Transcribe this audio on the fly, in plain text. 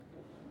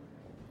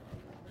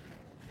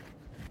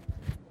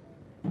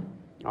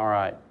All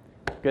right.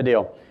 Good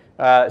deal.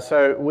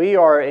 So we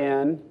are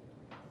in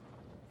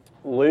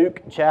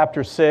Luke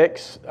chapter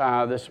 6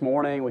 this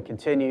morning. We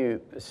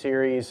continue the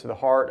series, The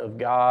Heart of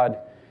God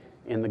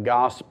in the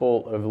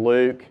Gospel of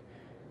Luke.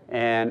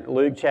 And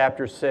Luke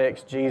chapter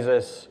 6,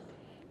 Jesus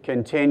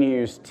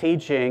continues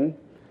teaching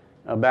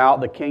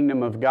about the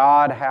kingdom of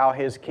God, how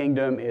His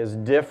kingdom is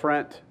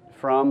different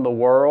from the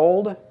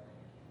world.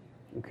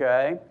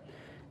 Okay?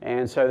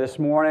 And so this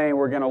morning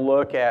we're going to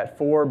look at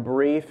 4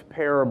 brief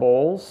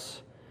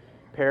parables.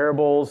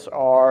 Parables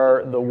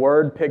are the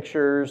word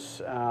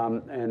pictures,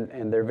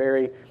 and they're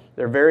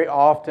very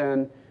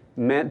often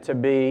meant to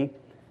be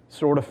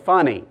sort of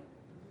funny.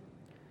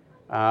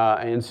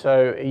 And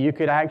so you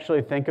could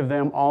actually think of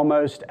them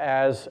almost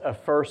as a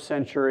first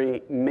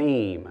century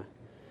meme.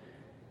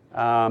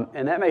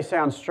 And that may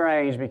sound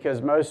strange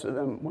because most of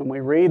them, when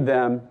we read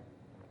them,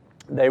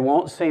 they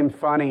won't seem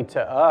funny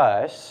to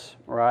us,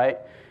 right?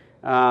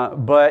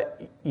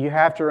 But you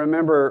have to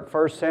remember,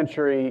 first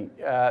century,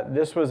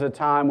 this was a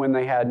time when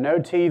they had no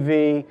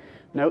TV,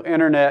 no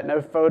internet,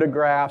 no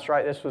photographs,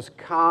 right? This was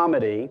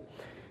comedy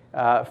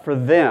for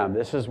them.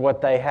 This is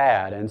what they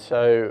had. And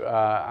so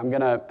I'm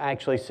going to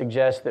actually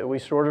suggest that we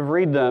sort of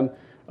read them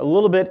a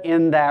little bit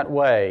in that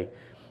way.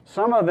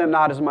 Some of them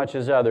not as much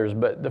as others,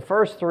 but the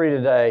first 3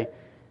 today,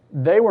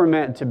 they were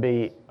meant to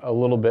be a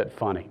little bit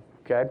funny,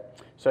 okay?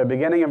 So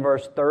beginning in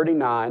verse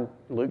 39,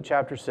 Luke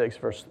chapter 6,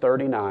 verse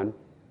 39,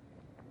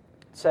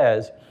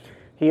 says,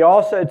 "He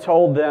also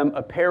told them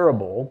a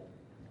parable.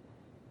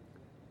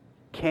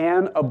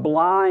 Can a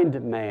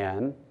blind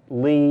man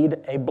lead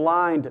a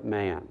blind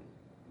man?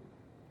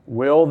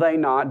 Will they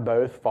not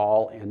both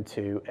fall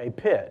into a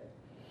pit?"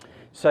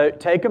 So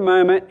take a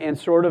moment and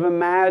sort of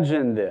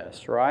imagine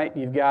this, right?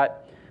 You've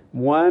got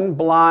one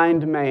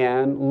blind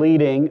man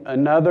leading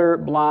another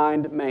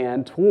blind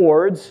man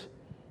towards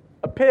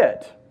a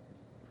pit.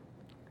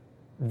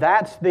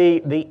 That's the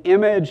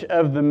image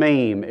of the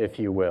meme, if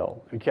you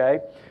will,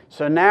 okay?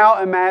 So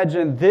now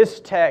imagine this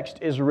text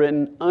is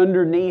written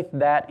underneath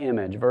that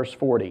image, verse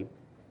 40.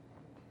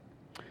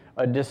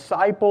 "A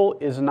disciple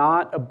is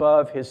not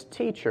above his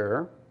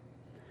teacher,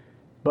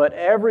 but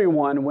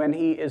everyone, when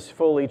he is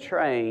fully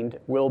trained,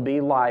 will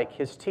be like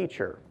his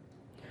teacher."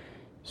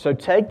 So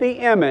take the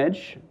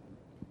image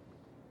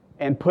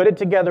and put it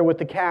together with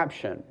the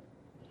caption.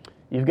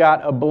 You've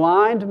got a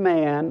blind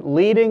man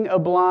leading a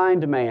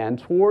blind man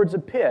towards a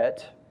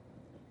pit.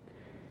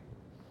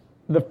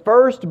 The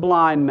first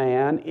blind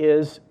man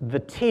is the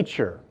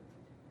teacher.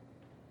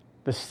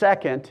 The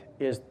second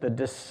is the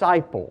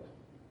disciple.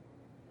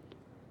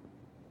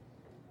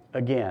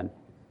 Again,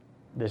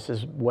 this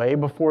is way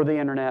before the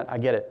internet, I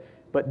get it.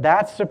 But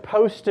that's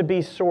supposed to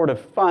be sort of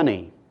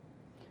funny.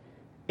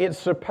 It's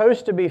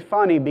supposed to be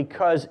funny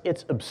because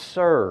it's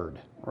absurd,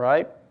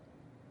 right?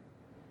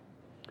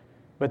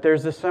 But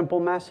there's a simple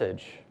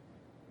message.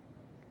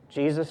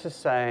 Jesus is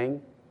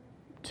saying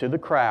to the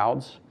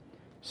crowds,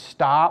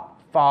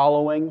 stop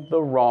following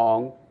the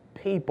wrong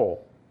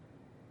people.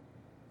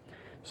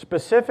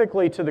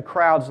 Specifically to the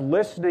crowds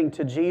listening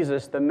to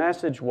Jesus, the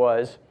message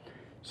was,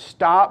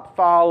 stop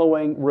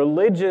following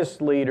religious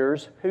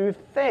leaders who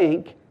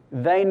think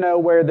they know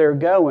where they're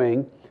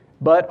going,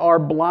 but are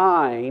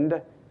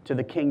blind to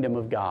the kingdom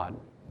of God.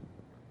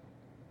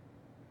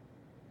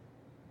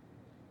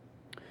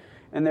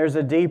 And there's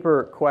a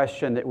deeper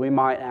question that we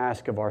might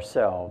ask of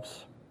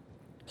ourselves,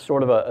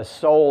 sort of a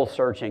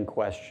soul-searching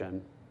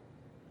question.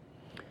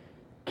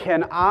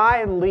 Can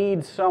I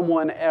lead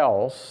someone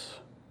else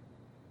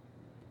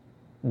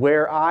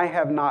where I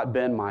have not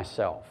been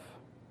myself?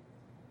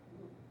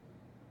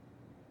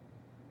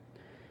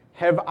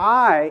 Have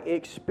I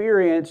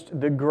experienced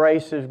the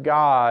grace of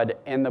God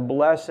and the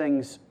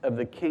blessings of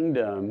the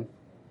kingdom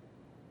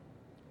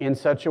in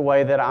such a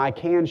way that I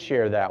can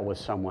share that with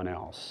someone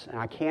else, and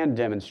I can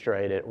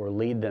demonstrate it or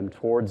lead them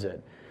towards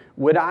it?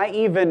 Would I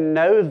even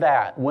know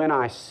that when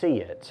I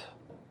see it?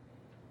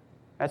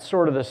 That's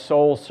sort of the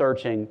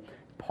soul-searching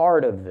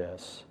part of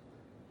this.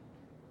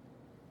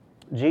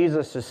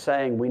 Jesus is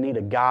saying we need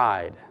a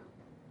guide.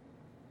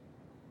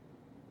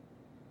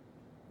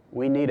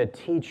 We need a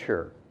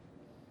teacher.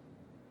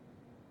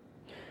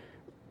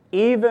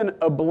 Even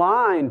a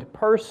blind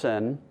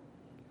person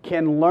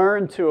can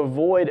learn to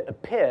avoid a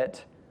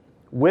pit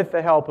with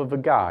the help of a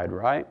guide,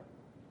 right?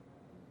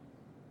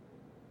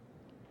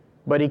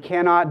 But he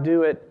cannot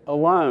do it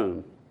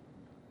alone.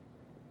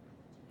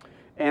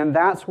 And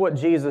that's what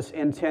Jesus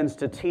intends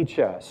to teach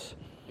us.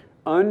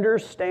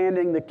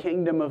 Understanding the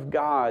kingdom of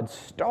God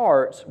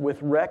starts with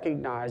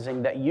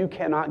recognizing that you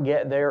cannot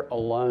get there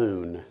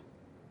alone.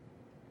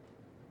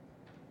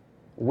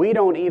 We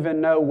don't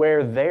even know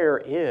where there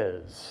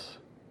is.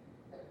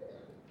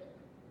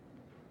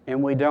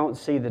 And we don't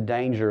see the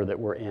danger that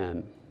we're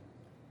in.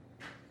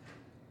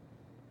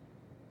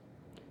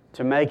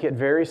 To make it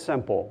very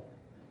simple,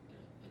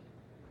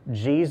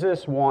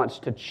 Jesus wants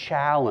to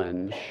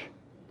challenge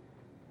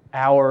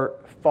our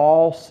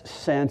false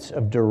sense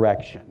of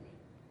direction.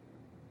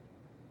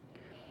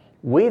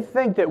 We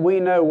think that we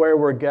know where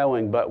we're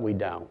going, but we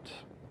don't.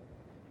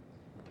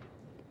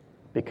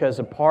 because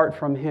apart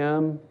from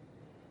Him,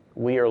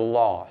 we are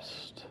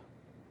lost.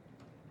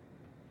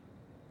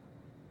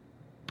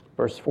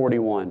 Verse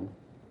 41.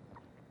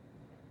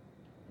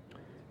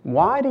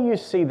 Why do you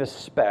see the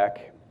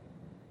speck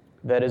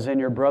that is in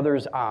your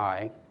brother's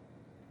eye,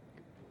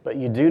 but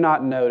you do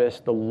not notice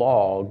the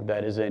log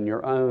that is in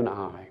your own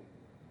eye?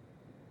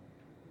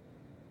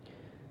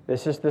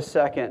 This is the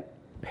second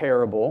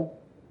parable.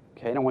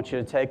 Okay, and I want you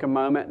to take a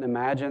moment and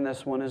imagine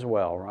this one as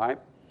well, right?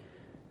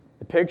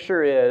 The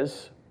picture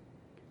is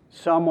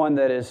someone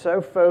that is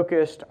so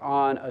focused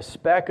on a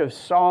speck of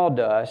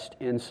sawdust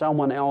in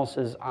someone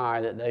else's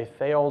eye that they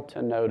fail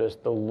to notice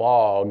the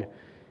log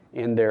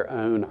in their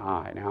own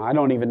eye. Now, I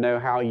don't even know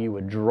how you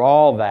would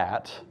draw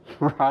that,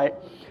 right?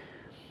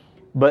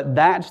 But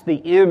that's the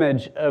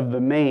image of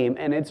the meme,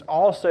 and it's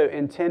also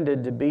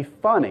intended to be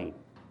funny.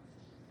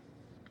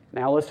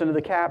 Now listen to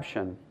the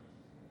caption,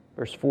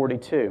 verse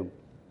 42.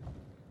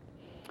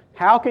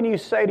 How can you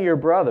say to your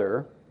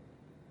brother,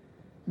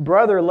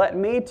 "Brother, let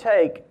me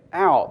take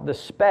out the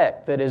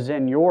speck that is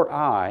in your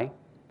eye,"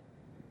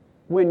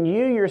 when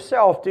you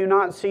yourself do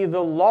not see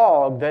the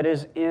log that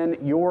is in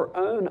your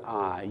own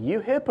eye? You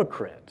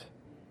hypocrite.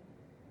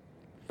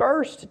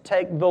 First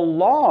take the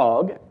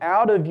log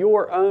out of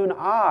your own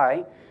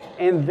eye,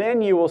 and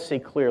then you will see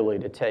clearly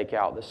to take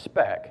out the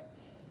speck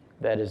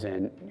that is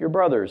in your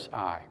brother's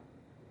eye.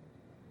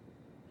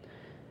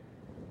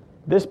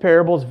 This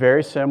parable is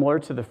very similar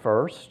to the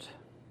first.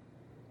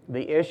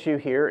 The issue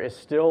here is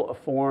still a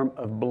form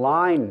of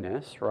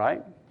blindness,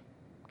 right?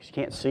 Because you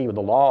can't see with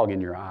the log in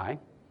your eye.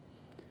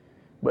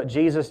 But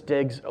Jesus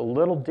digs a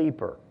little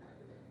deeper.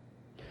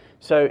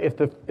 So if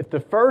the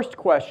first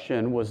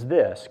question was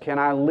this, can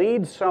I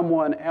lead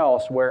someone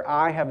else where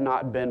I have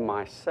not been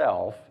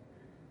myself?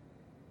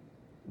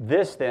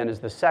 This then is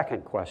the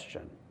second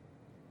question.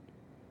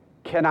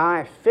 Can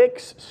I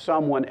fix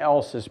someone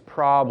else's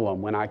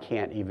problem when I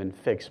can't even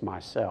fix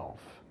myself?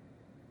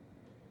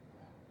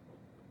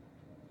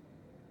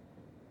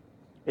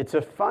 It's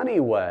a funny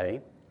way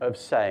of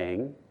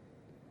saying,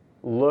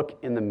 look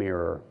in the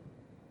mirror.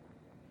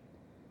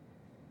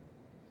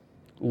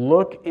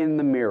 Look in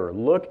the mirror.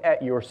 Look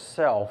at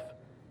yourself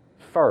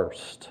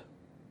first.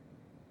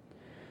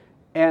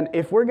 And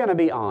if we're going to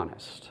be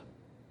honest,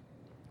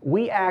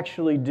 we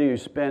actually do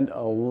spend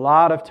a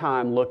lot of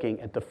time looking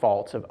at the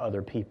faults of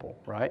other people,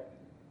 right?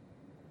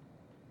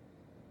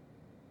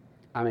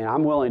 I mean,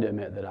 I'm willing to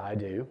admit that I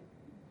do.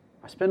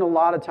 I spend a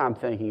lot of time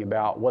thinking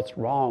about what's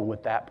wrong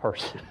with that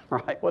person,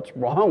 right? What's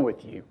wrong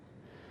with you?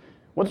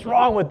 What's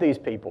wrong with these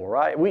people,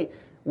 right?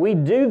 We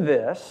do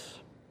this.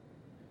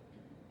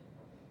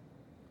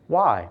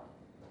 Why?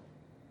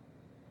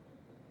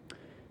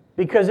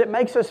 Because it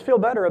makes us feel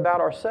better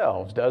about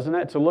ourselves, doesn't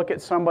it? To look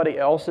at somebody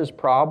else's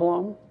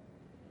problem.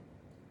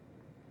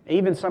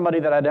 Even somebody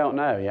that I don't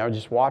know. You know,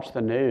 just watch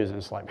the news and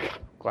it's like,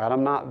 glad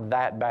I'm not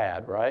that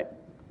bad, right?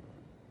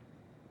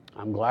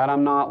 I'm glad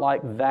I'm not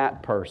like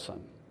that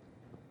person.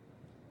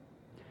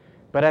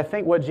 But I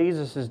think what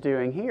Jesus is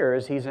doing here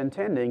is He's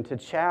intending to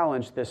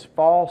challenge this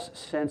false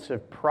sense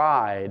of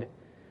pride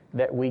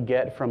that we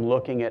get from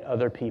looking at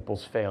other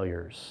people's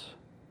failures.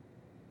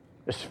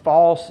 This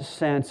false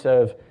sense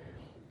of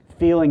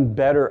feeling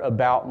better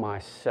about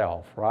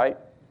myself, right?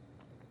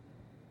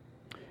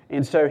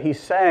 And so He's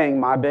saying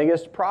my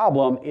biggest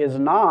problem is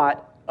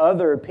not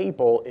other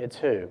people, it's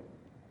who?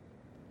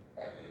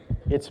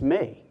 It's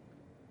me.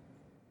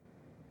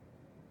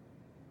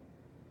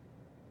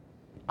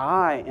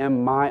 I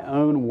am my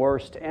own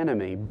worst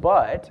enemy.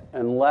 But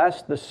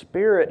unless the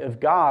Spirit of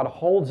God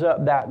holds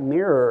up that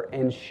mirror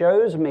and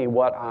shows me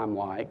what I'm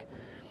like,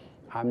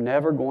 I'm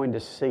never going to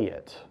see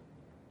it.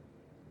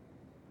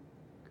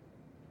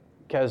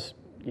 Because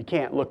you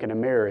can't look in a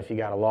mirror if you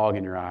got a log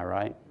in your eye,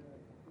 right?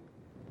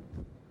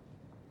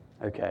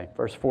 Okay,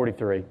 verse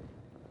 43.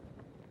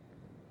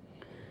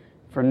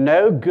 For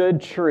no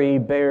good tree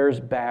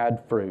bears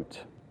bad fruit,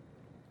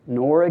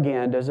 nor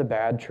again does a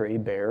bad tree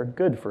bear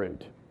good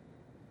fruit.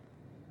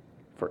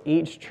 For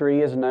each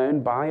tree is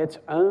known by its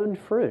own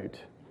fruit.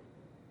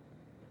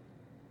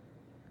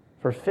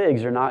 For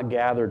figs are not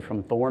gathered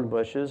from thorn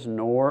bushes,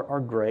 nor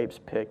are grapes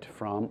picked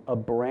from a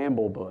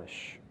bramble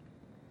bush.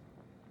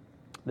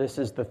 This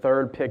is the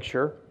third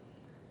picture.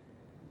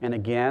 And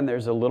again,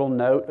 there's a little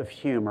note of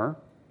humor,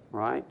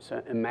 right?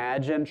 So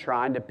imagine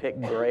trying to pick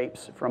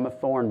grapes from a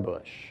thorn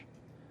bush.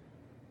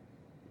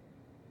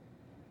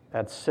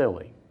 That's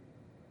silly.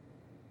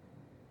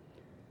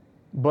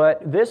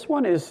 But this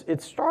one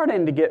it's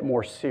starting to get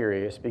more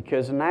serious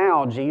because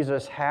now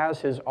Jesus has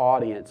His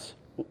audience.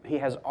 He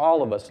has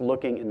all of us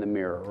looking in the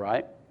mirror,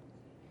 right?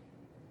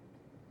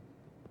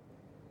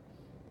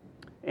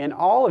 And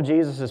all of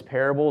Jesus'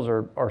 parables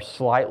are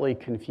slightly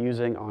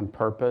confusing on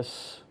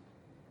purpose,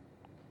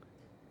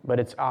 but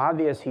it's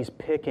obvious He's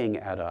picking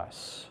at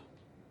us.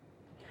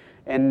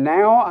 And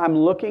now I'm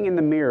looking in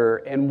the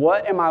mirror, and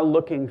what am I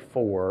looking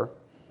for?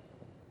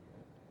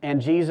 And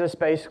Jesus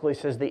basically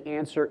says the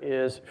answer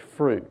is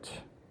fruit.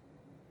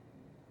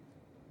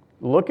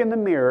 Look in the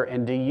mirror,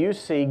 and do you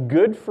see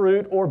good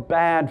fruit or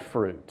bad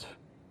fruit?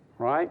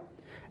 Right?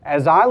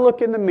 As I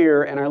look in the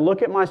mirror and I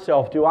look at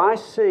myself, do I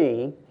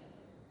see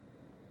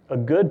a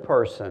good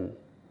person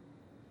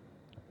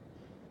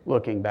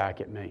looking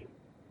back at me?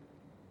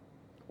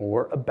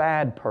 Or a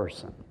bad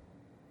person?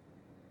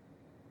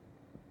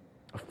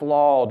 A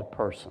flawed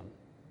person?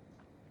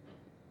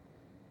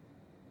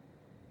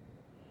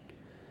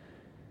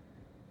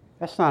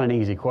 That's not an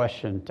easy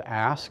question to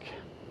ask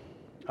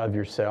of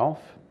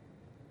yourself.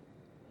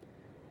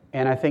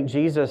 And I think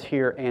Jesus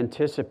here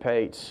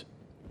anticipates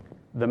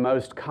the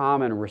most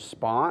common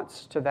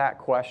response to that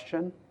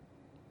question.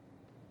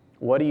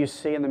 What do you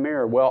see in the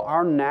mirror? Well,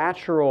 our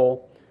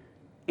natural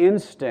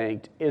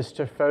instinct is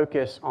to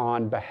focus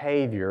on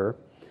behavior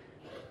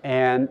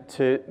and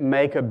to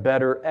make a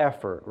better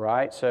effort,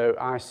 right? So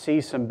I see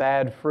some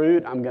bad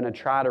fruit, I'm going to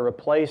try to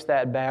replace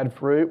that bad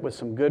fruit with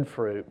some good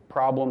fruit.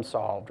 Problem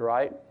solved,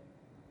 right?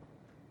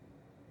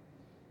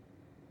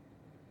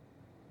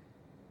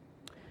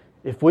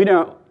 If we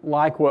don't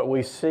like what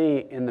we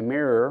see in the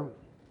mirror,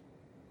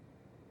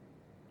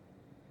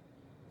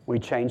 we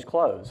change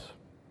clothes.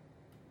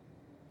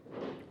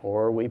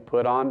 Or we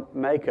put on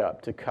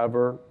makeup to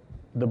cover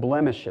the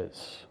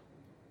blemishes.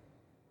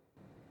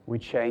 We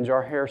change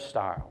our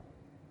hairstyle.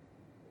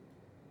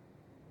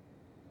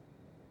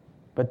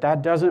 But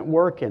that doesn't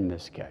work in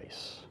this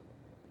case.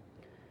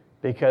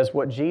 Because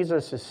what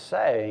Jesus is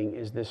saying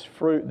is this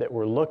fruit that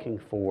we're looking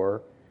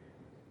for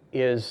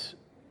is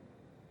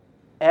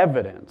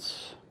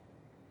evidence,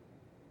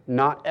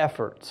 not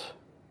effort.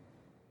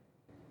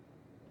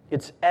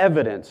 It's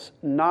evidence,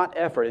 not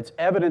effort. It's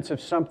evidence of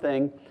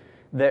something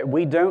that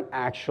we don't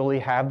actually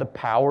have the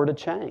power to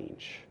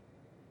change.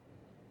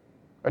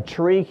 A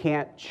tree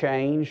can't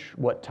change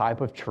what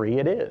type of tree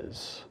it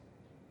is,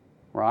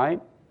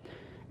 right?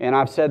 And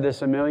I've said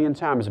this a million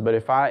times, but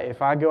if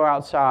I go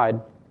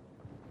outside,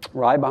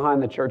 right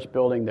behind the church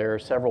building there are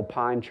several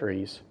pine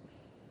trees.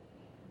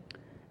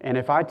 And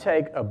if I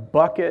take a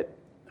bucket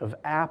of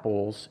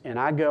apples and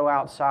I go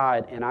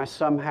outside and I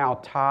somehow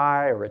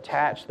tie or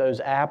attach those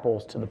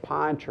apples to the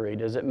pine tree,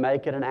 does it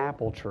make it an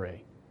apple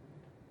tree?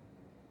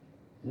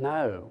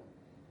 No.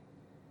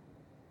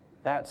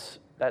 That's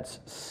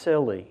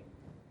silly.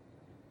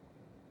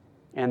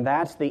 And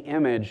that's the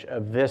image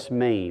of this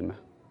meme,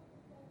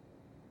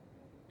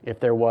 if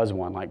there was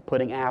one, like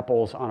putting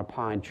apples on a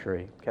pine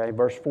tree. Okay,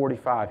 verse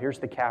 45, here's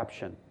the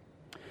caption.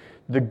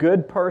 The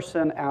good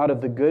person out of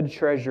the good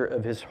treasure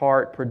of his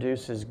heart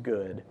produces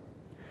good,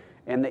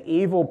 and the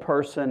evil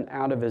person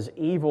out of his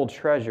evil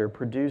treasure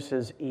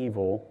produces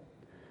evil,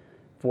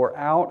 for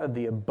out of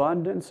the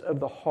abundance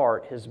of the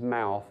heart his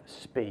mouth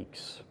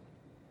speaks.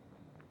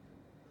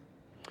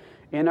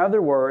 In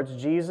other words,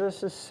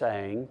 Jesus is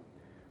saying,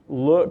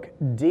 look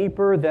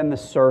deeper than the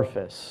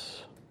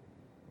surface.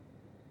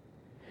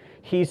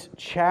 He's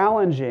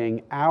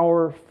challenging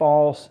our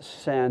false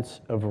sense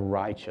of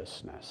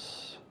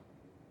righteousness.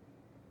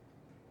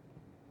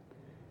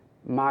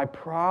 My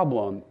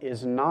problem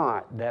is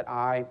not that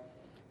I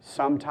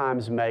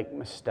sometimes make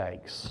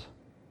mistakes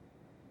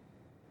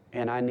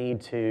and I need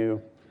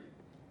to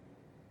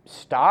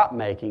stop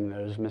making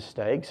those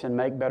mistakes and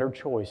make better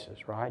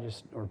choices, right?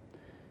 Or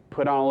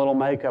put on a little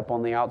makeup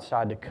on the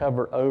outside to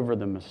cover over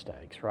the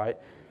mistakes, right?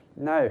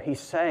 No, he's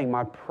saying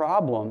my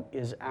problem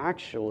is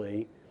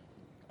actually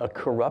a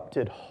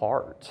corrupted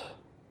heart.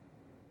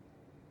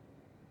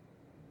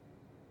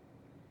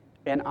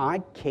 And I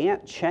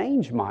can't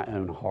change my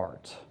own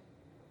heart.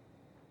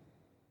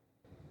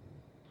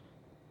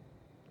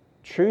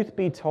 Truth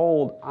be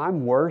told,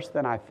 I'm worse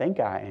than I think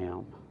I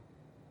am.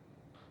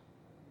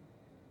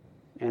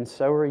 And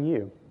so are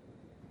you.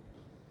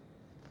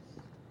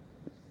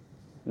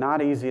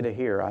 Not easy to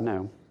hear, I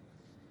know.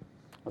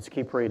 Let's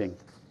keep reading.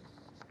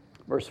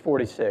 Verse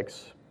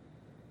 46.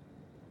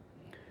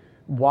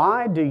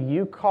 Why do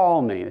you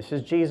call me? This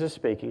is Jesus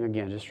speaking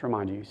again, just to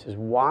remind you. He says,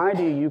 why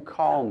do you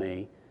call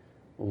me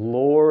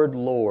Lord,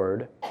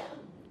 Lord,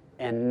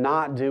 and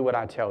not do what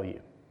I tell you?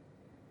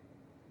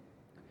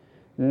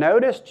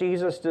 Notice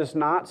Jesus does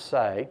not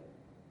say,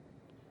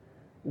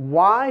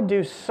 why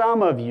do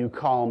some of you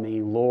call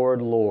me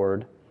Lord,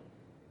 Lord,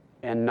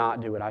 and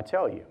not do what I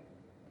tell you?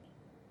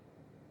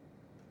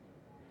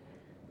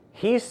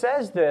 He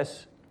says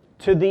this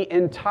to the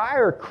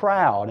entire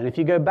crowd. And if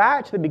you go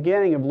back to the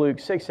beginning of Luke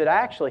 6,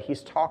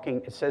 he's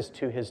talking, it says,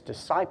 to his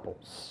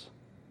disciples.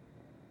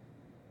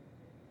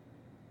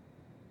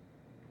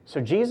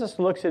 So Jesus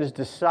looks at his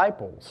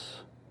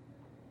disciples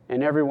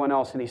and everyone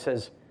else and he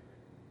says,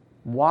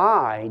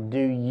 why do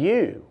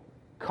you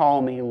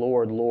call me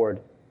Lord,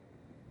 Lord,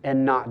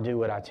 and not do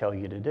what I tell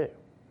you to do?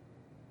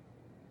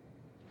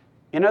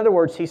 In other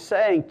words, he's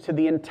saying to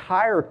the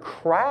entire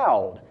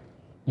crowd,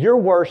 you're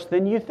worse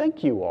than you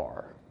think you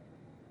are.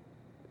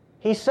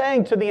 He's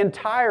saying to the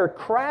entire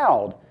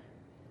crowd,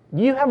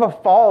 you have a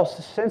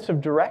false sense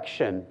of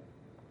direction.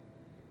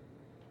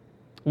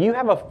 You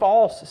have a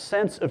false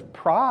sense of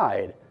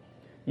pride.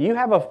 You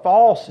have a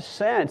false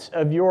sense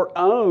of your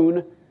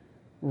own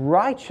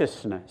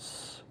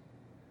righteousness.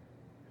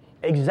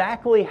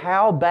 Exactly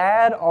how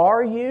bad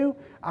are you?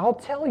 I'll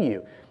tell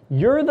you.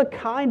 You're the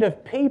kind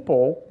of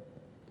people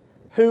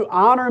who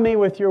honor me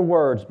with your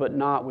words, but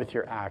not with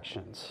your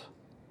actions.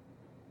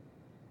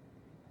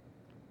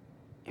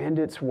 And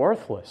it's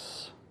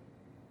worthless.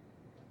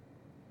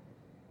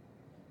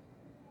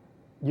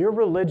 Your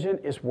religion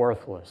is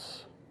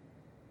worthless.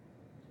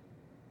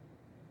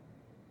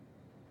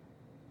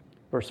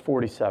 Verse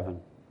 47.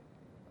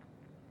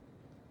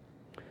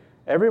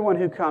 Everyone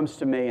who comes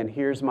to me and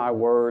hears my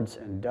words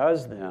and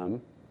does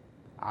them,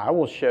 I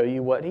will show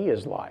you what he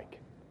is like.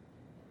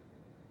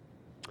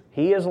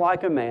 He is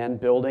like a man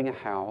building a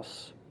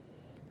house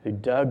who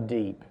dug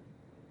deep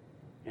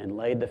and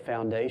laid the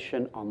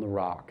foundation on the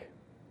rock.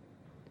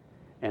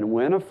 And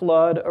when a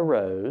flood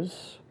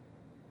arose,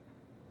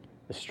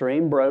 the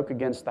stream broke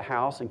against the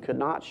house and could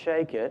not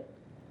shake it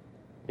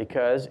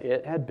because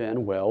it had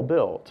been well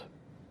built.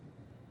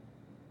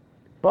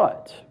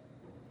 But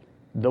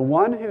the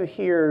one who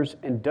hears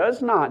and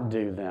does not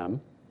do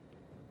them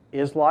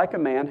is like a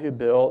man who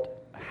built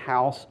a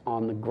house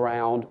on the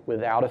ground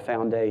without a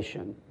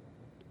foundation.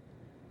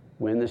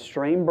 When the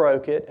stream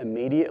broke it,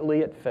 immediately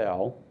it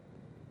fell,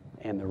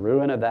 and the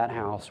ruin of that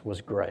house was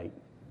great.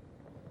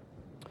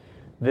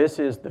 This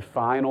is the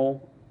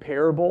final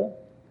parable,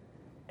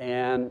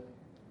 and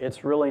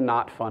it's really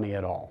not funny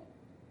at all.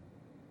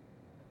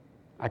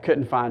 I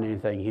couldn't find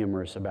anything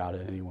humorous about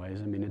it anyways.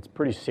 I mean, it's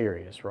pretty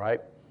serious, right?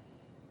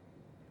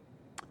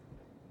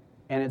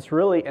 And it's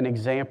really an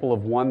example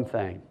of one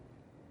thing: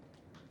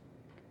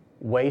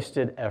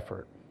 wasted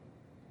effort.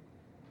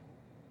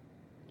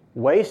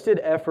 Wasted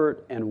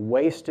effort and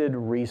wasted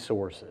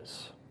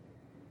resources.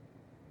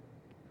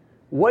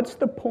 What's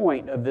the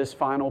point of this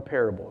final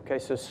parable? Okay,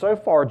 so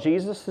far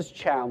Jesus has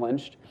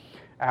challenged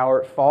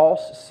our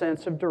false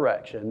sense of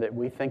direction, that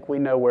we think we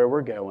know where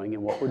we're going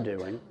and what we're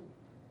doing,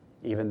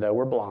 even though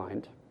we're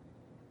blind.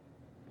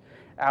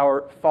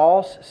 Our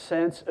false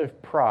sense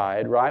of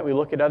pride, right? We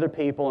look at other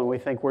people and we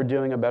think we're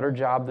doing a better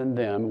job than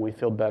them, and we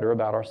feel better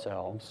about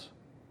ourselves.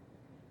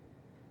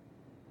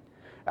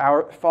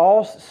 Our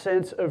false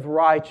sense of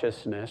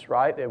righteousness,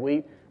 right? That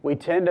we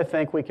tend to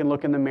think we can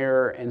look in the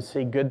mirror and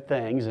see good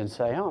things and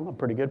say, oh, I'm a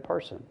pretty good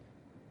person.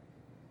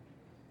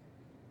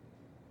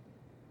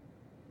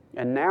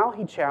 And now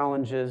he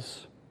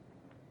challenges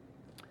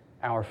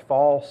our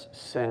false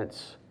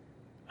sense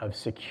of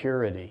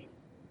security.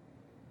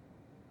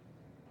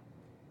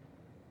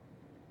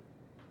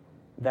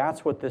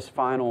 That's what this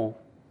final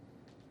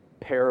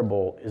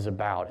parable is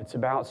about. It's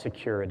about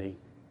security.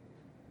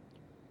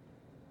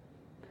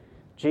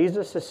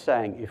 Jesus is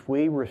saying if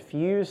we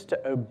refuse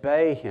to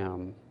obey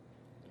him,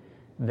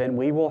 then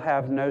we will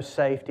have no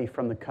safety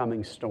from the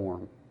coming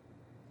storm.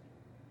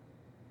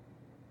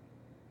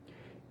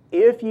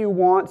 If you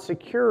want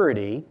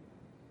security,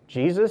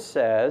 Jesus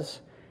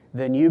says,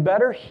 then you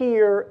better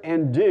hear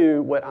and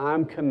do what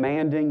I'm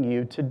commanding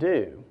you to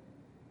do.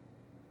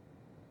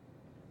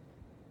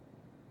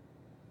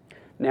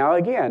 Now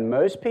again,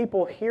 most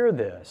people hear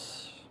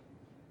this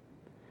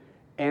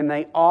and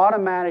they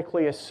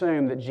automatically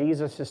assume that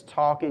Jesus is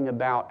talking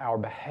about our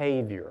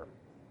behavior.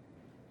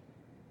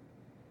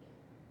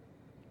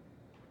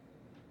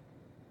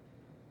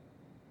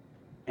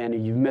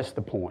 And you've missed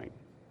the point.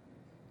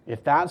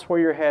 If that's where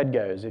your head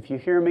goes, if you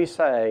hear me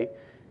say,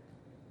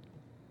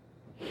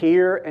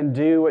 hear and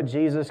do what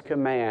Jesus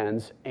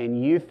commands,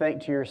 and you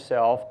think to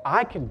yourself,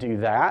 I can do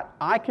that,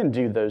 I can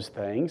do those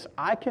things,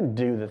 I can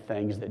do the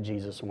things that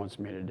Jesus wants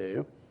me to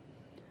do,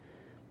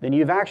 then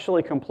you've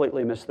actually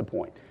completely missed the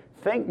point.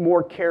 Think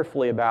more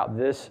carefully about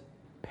this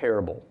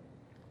parable.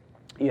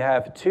 You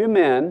have two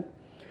men,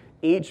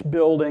 each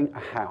building a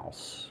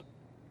house.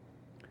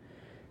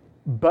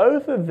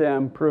 Both of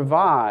them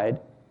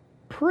provide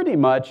pretty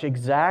much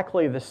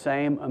exactly the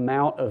same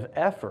amount of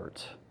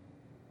effort.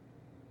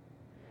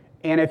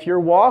 And if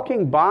you're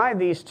walking by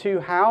these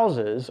two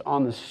houses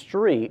on the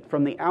street,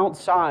 from the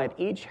outside,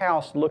 each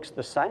house looks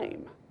the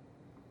same.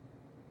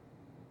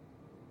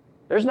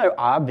 There's no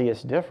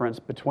obvious difference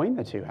between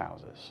the two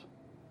houses.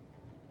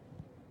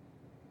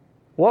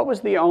 What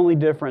was the only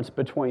difference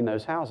between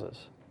those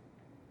houses?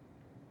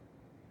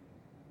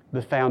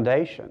 The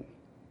foundation.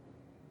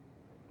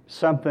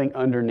 Something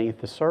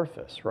underneath the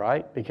surface,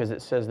 right? Because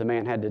it says the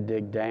man had to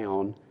dig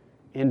down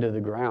into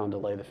the ground to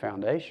lay the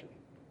foundation.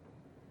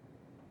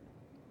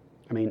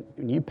 I mean,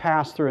 when you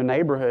pass through a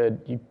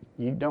neighborhood,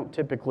 you don't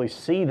typically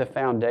see the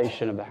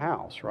foundation of the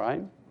house,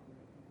 right?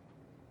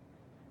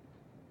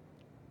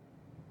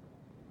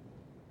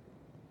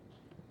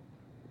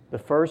 The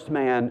first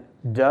man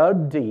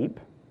dug deep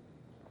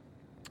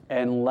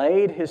and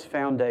laid his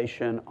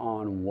foundation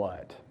on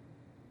what?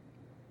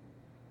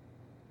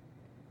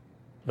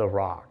 The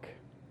rock.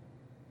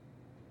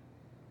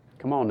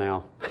 Come on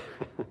now.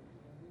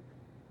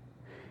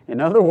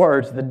 In other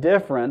words, the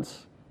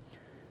difference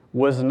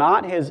was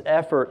not his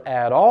effort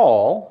at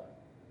all.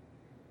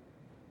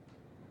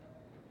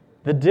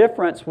 The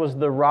difference was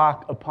the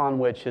rock upon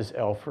which his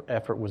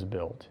effort was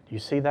built. Do you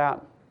see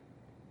that?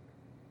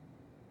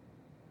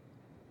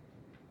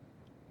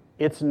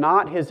 It's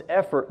not his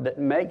effort that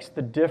makes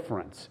the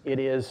difference. It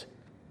is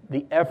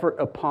the effort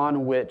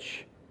upon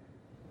which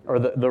or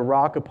the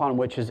rock upon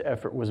which his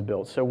effort was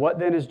built. So what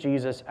then is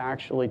Jesus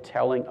actually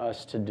telling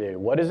us to do?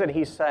 What is it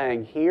he's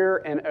saying? Hear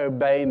and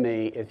obey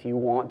me if you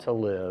want to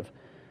live.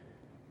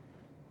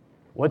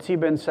 What's he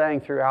been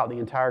saying throughout the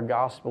entire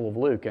Gospel of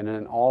Luke and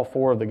in all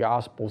four of the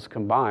Gospels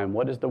combined?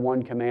 What is the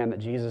one command that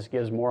Jesus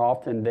gives more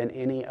often than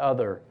any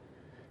other?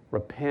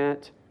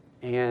 Repent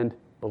and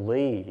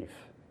believe.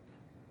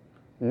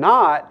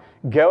 Not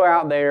go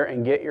out there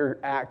and get your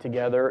act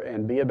together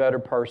and be a better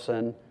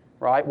person,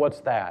 right?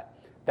 What's that?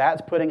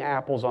 That's putting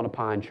apples on a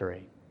pine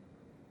tree.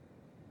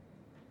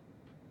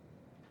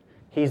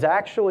 He's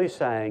actually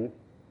saying,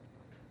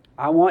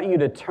 I want you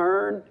to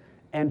turn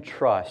and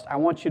trust. I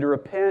want you to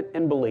repent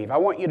and believe. I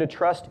want you to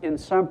trust in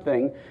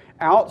something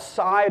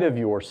outside of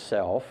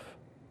yourself.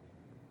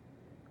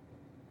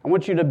 I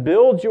want you to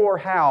build your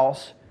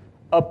house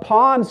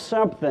upon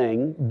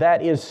something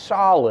that is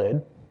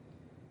solid.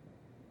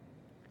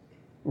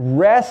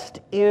 Rest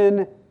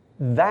in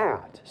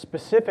that.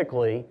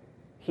 Specifically,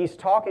 he's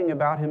talking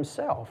about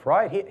himself,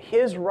 right?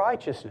 His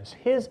righteousness,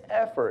 his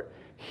effort,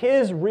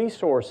 his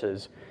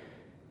resources.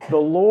 The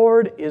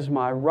Lord is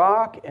my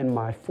rock and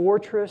my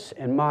fortress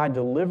and my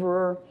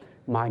deliverer,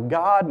 my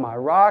God, my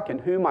rock in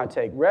whom I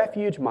take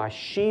refuge, my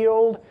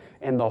shield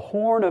and the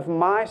horn of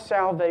my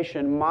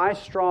salvation, my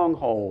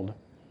stronghold,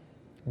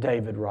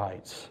 David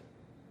writes.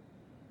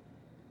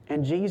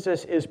 And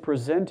Jesus is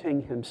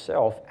presenting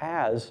himself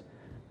as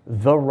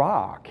the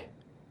rock.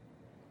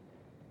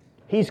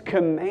 He's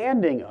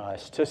commanding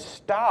us to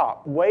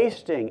stop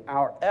wasting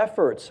our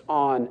efforts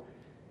on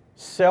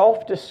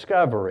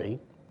self-discovery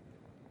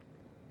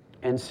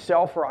and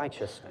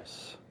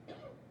self-righteousness,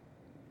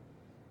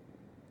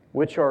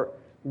 which are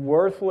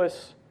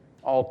worthless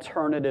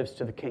alternatives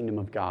to the kingdom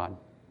of God.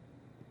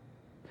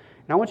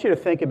 And I want you to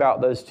think about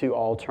those two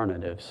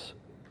alternatives,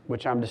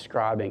 which I'm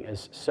describing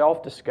as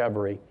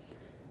self-discovery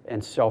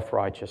and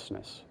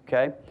self-righteousness,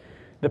 okay?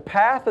 The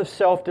path of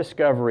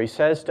self-discovery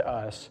says to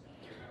us,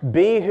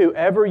 be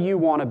whoever you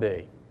want to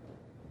be.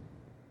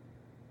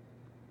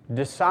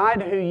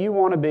 Decide who you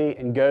want to be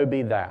and go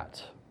be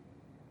that.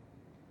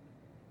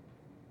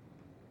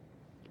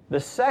 The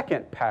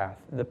second path,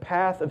 the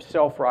path of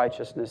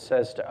self-righteousness,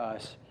 says to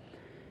us,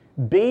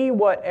 be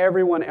what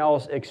everyone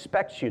else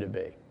expects you to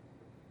be.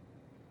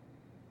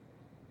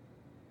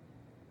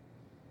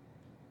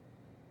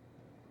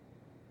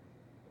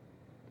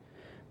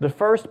 The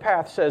first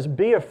path says,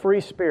 be a free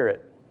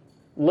spirit.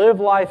 Live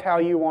life how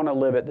you want to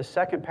live it. The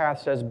second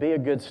path says, be a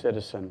good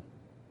citizen.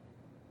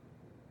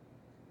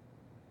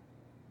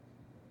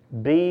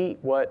 Be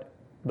what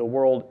the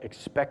world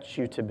expects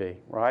you to be,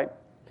 right?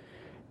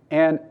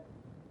 And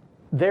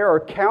there are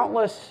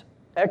countless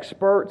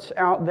experts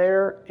out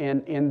there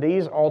in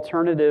these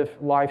alternative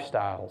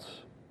lifestyles.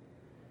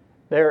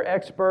 There are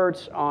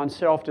experts on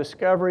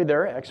self-discovery.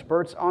 There are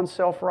experts on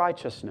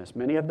self-righteousness,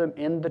 many of them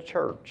in the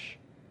church.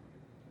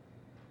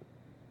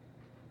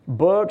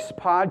 Books,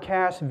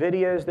 podcasts,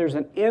 videos, there's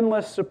an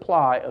endless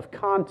supply of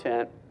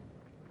content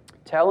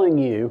telling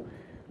you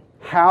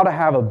how to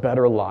have a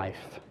better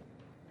life.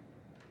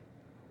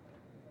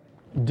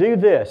 Do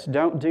this,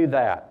 don't do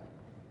that.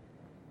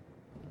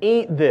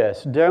 Eat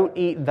this, don't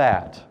eat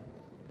that.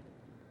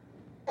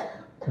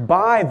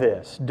 Buy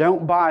this,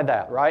 don't buy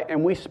that, right?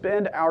 And we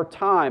spend our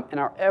time and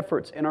our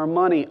efforts and our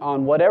money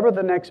on whatever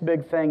the next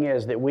big thing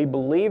is that we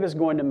believe is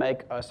going to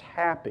make us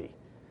happy.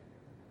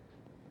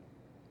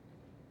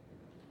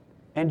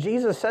 And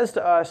Jesus says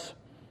to us,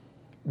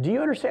 do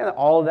you understand that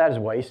all of that is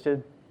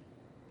wasted?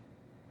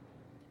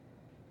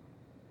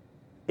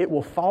 It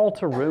will fall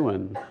to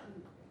ruin.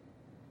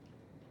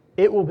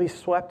 It will be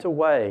swept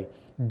away.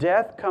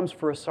 Death comes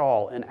for us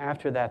all, and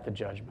after that, the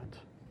judgment.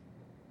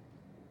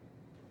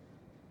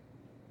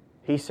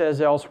 He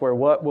says elsewhere,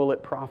 what will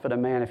it profit a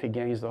man if he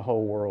gains the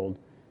whole world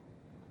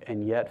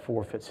and yet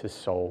forfeits his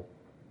soul?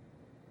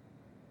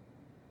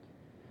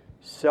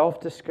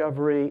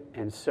 Self-discovery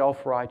and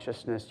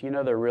self-righteousness,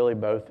 they're really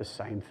both the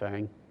same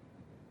thing.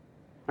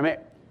 I mean,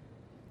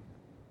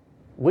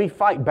 we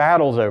fight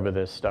battles over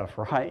this stuff,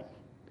 right?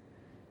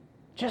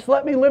 Just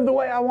let me live the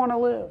way I want to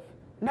live.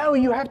 No,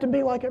 you have to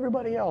be like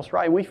everybody else,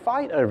 right? We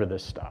fight over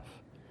this stuff.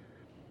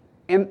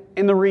 And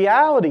the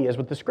reality is,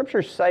 what the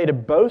Scriptures say to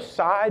both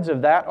sides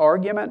of that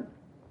argument,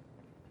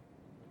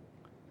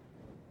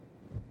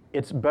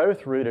 it's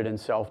both rooted in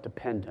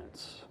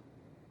self-dependence.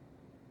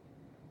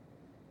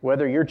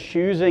 Whether you're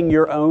choosing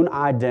your own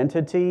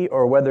identity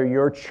or whether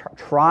you're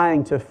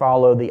trying to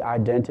follow the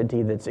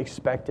identity that's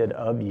expected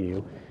of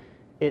you,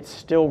 it's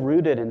still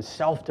rooted in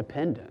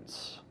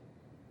self-dependence.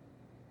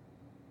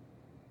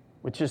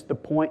 Which is the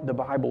point the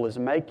Bible is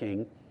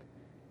making.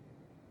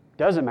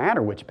 Doesn't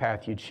matter which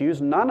path you choose.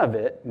 None of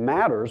it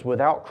matters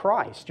without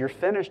Christ. You're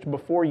finished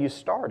before you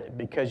started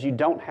because you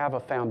don't have a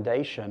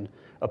foundation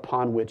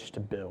upon which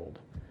to build.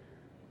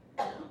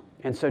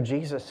 And so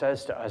Jesus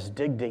says to us,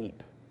 dig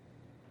deep.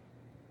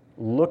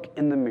 Look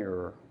in the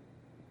mirror.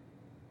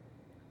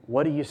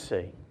 What do you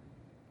see?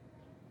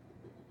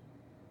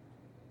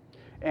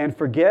 And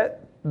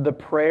forget the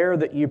prayer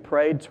that you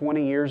prayed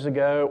 20 years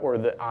ago or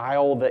the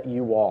aisle that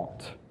you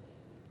walked.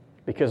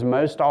 Because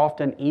most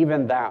often,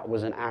 even that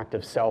was an act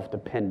of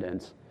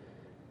self-dependence,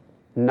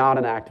 not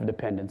an act of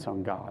dependence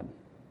on God.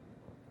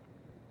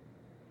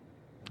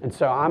 And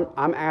so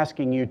I'm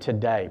asking you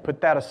today,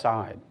 put that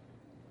aside.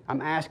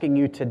 I'm asking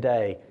you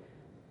today,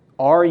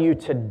 are you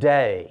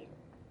today,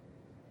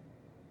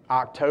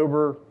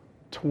 October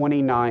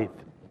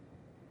 29th,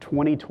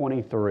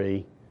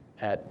 2023,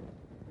 at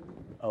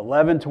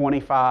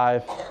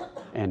 11:25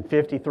 and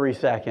 53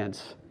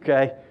 seconds,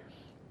 okay?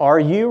 Are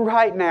you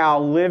right now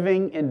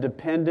living in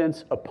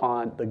dependence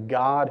upon the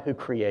God who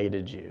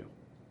created you?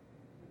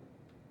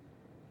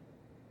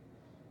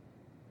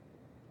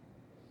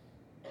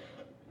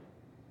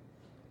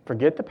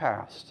 Forget the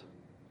past.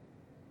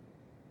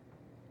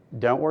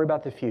 Don't worry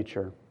about the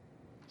future.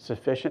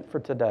 Sufficient for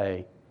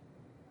today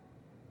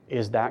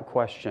is that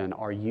question.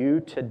 Are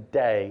you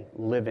today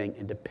living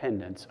in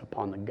dependence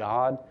upon the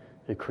God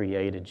who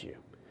created you?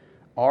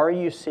 Are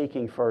you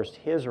seeking first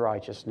His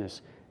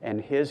righteousness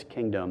and His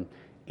kingdom?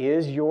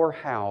 Is your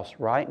house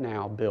right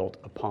now built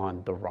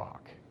upon the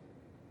rock?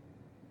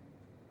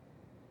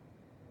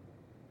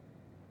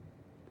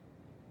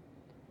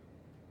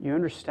 You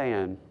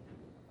understand,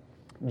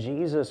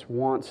 Jesus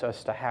wants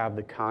us to have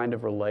the kind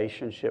of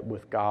relationship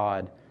with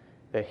God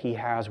that He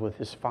has with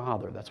His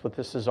Father. That's what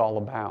this is all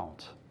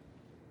about.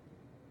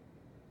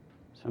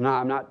 So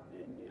I'm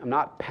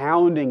not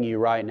pounding you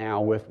right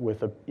now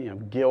with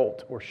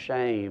guilt or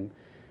shame.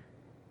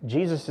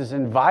 Jesus is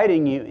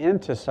inviting you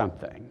into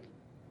something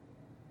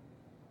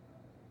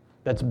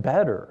that's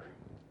better,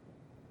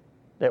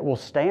 that will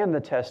stand the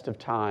test of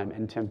time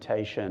and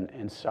temptation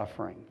and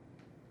suffering.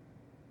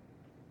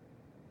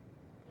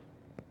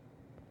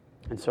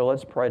 And so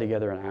let's pray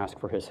together and ask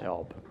for His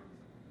help.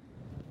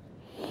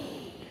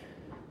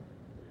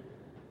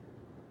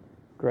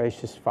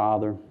 Gracious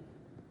Father,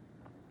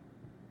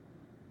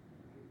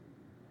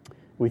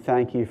 we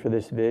thank You for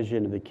this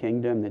vision of the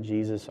kingdom that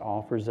Jesus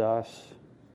offers us.